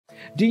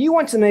Do you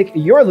want to make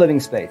your living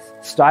space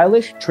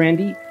stylish,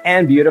 trendy,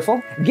 and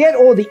beautiful? Get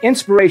all the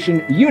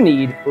inspiration you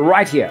need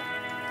right here.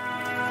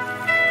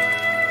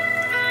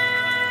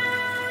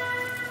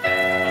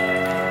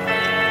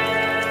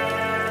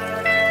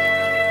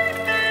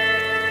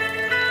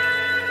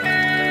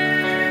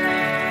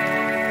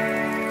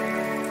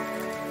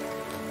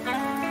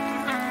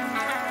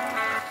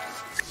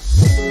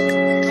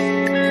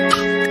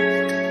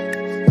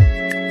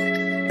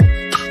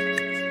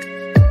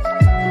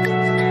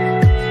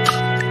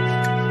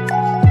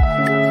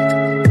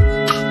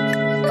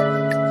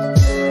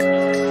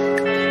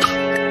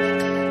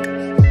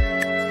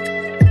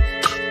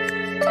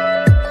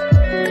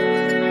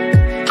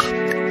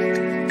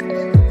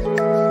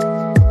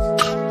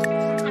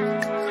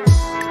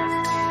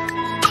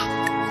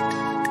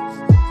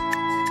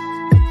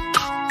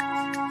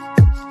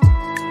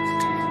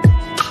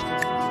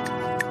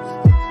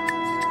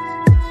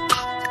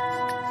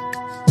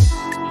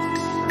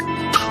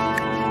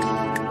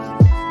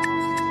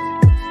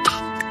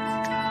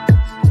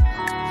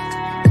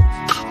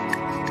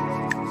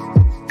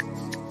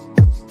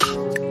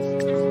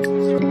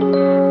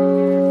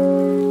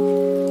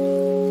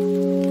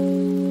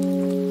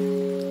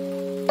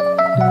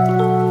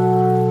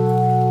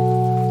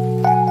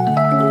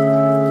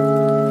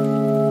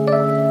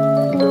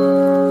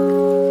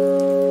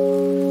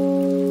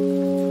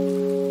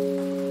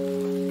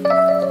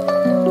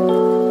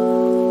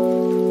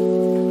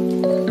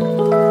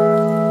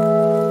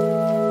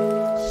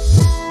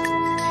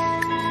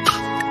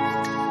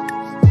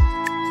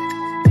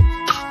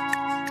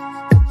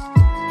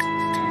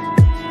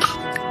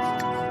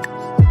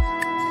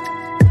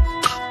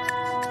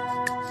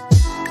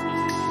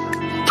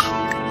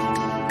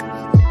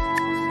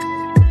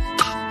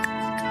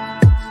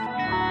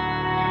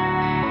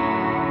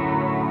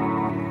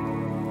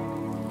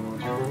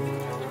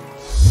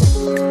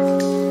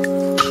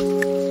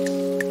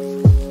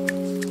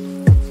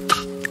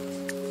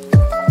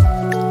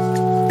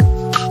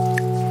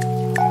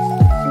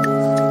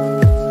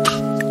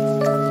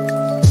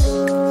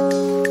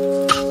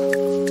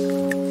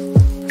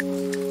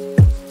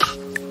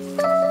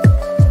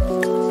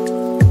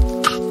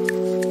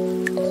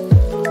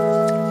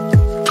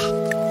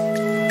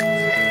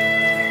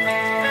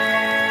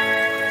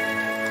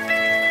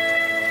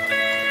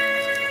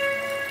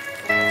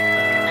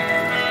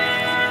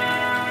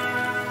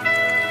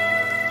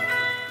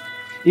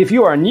 If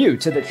you are new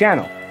to the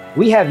channel,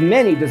 we have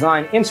many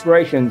design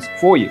inspirations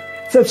for you.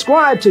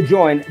 Subscribe to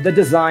join the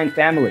design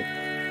family.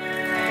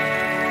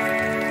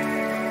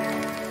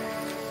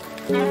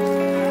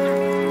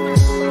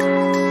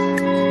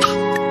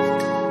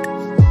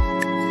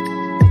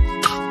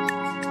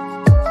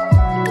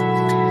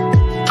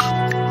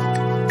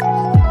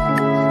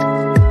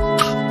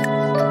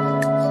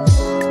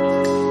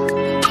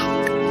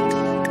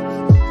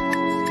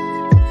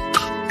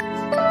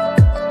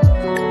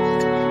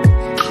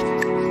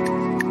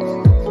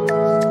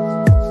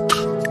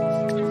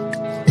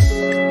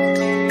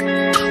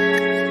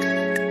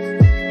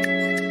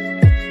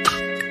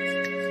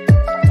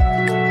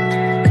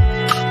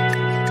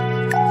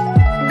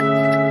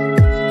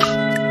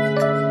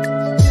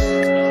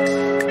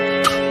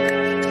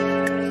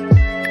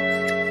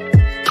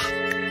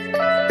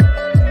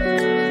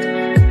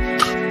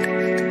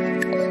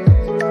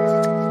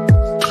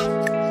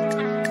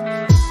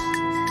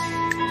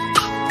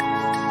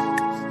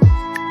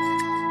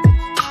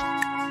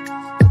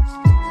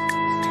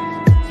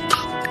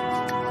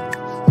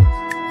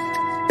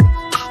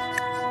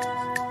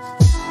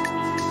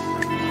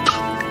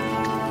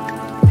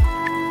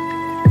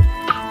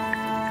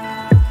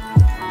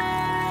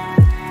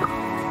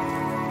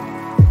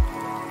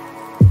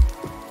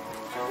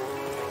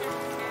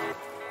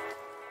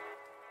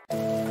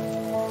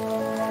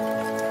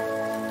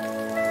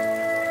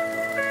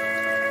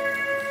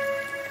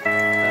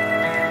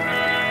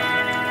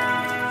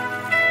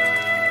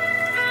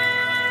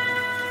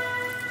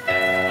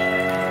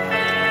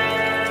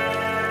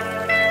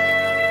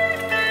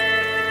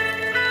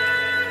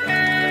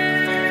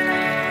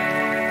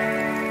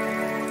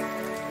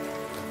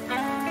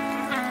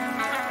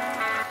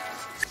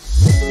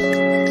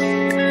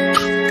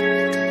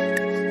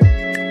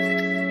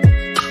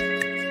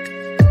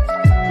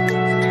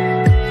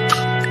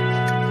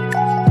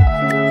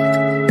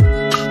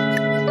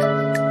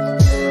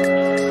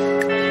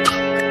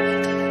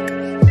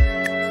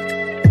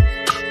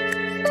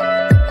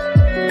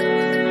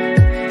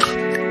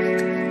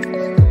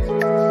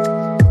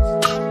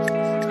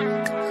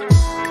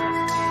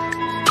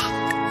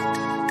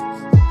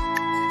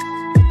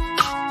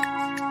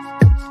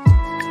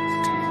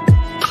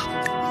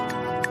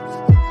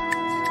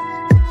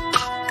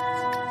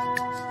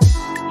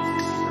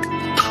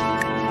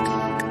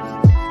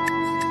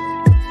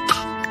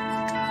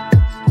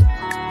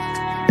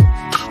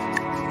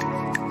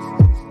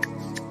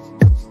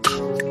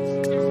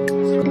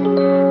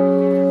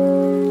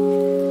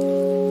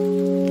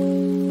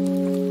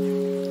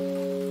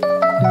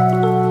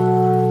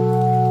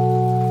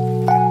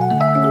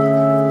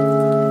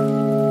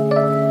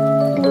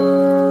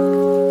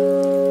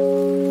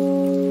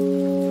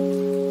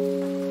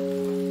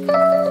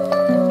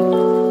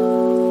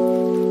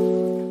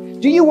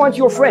 want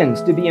your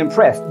friends to be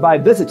impressed by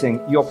visiting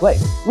your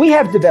place. We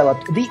have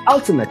developed the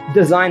ultimate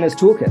designer's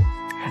toolkit.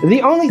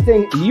 The only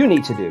thing you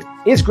need to do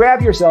is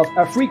grab yourself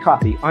a free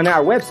copy on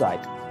our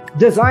website,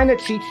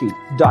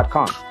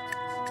 designercheatsheet.com.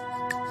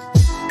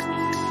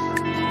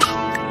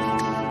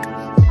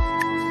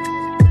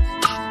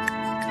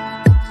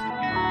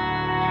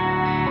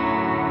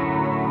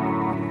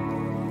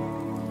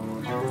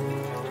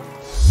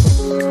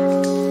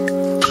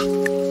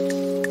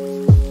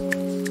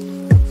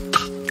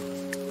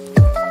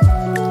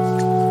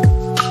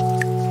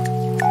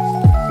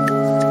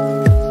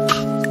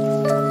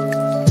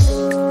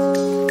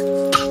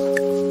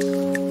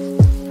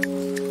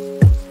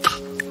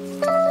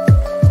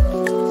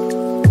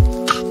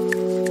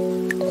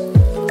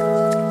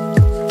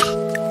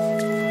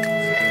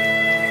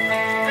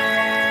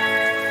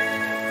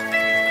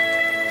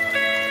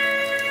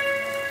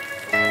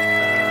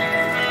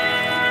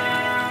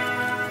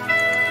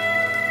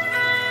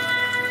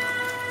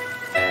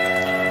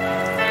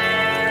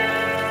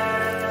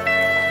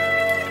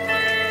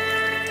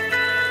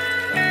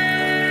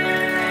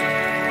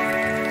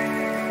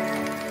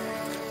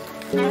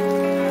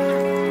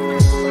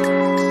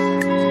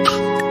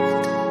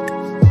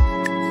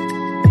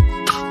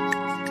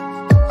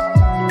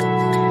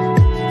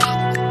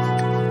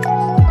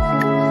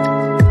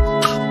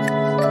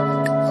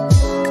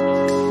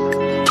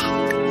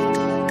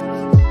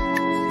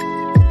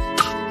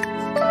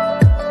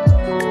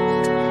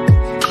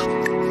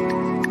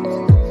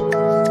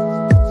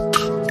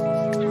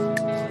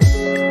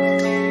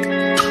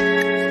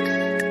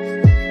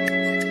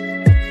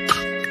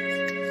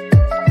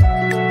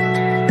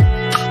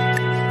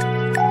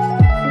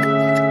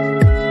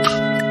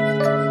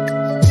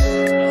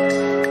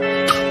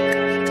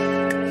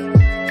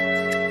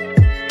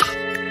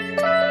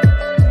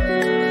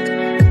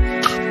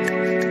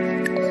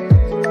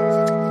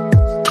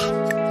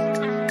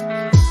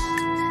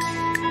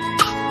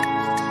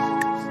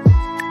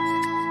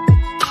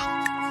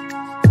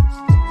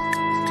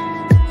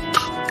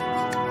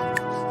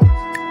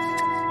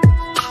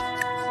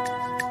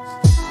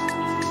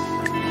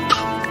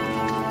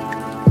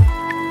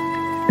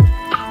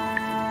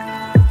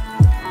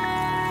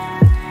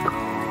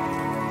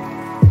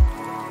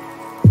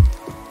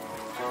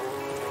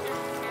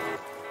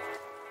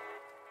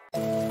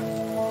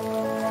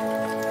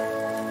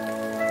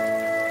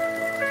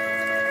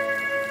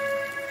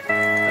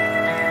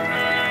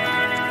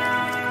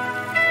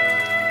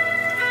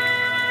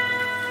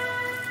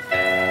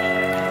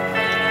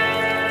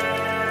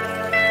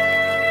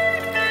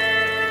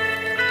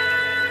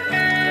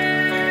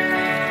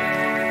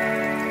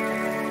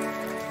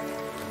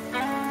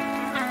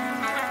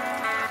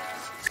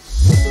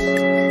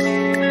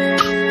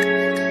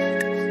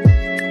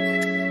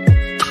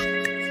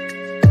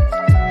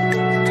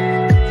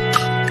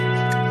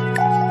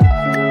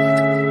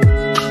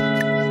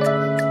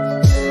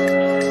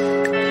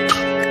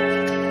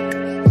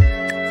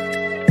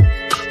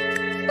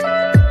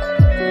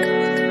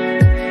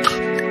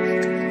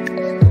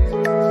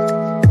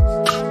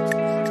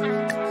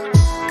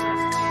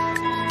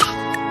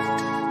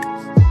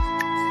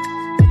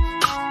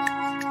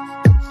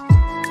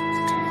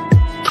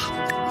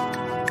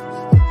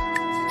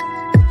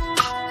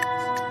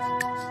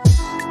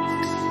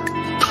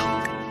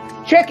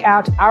 Check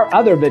out our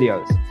other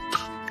videos.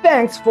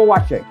 Thanks for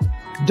watching.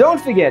 Don't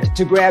forget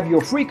to grab your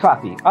free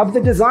copy of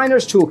the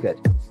Designer's Toolkit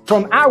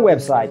from our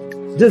website,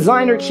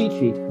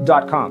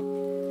 designercheatsheet.com.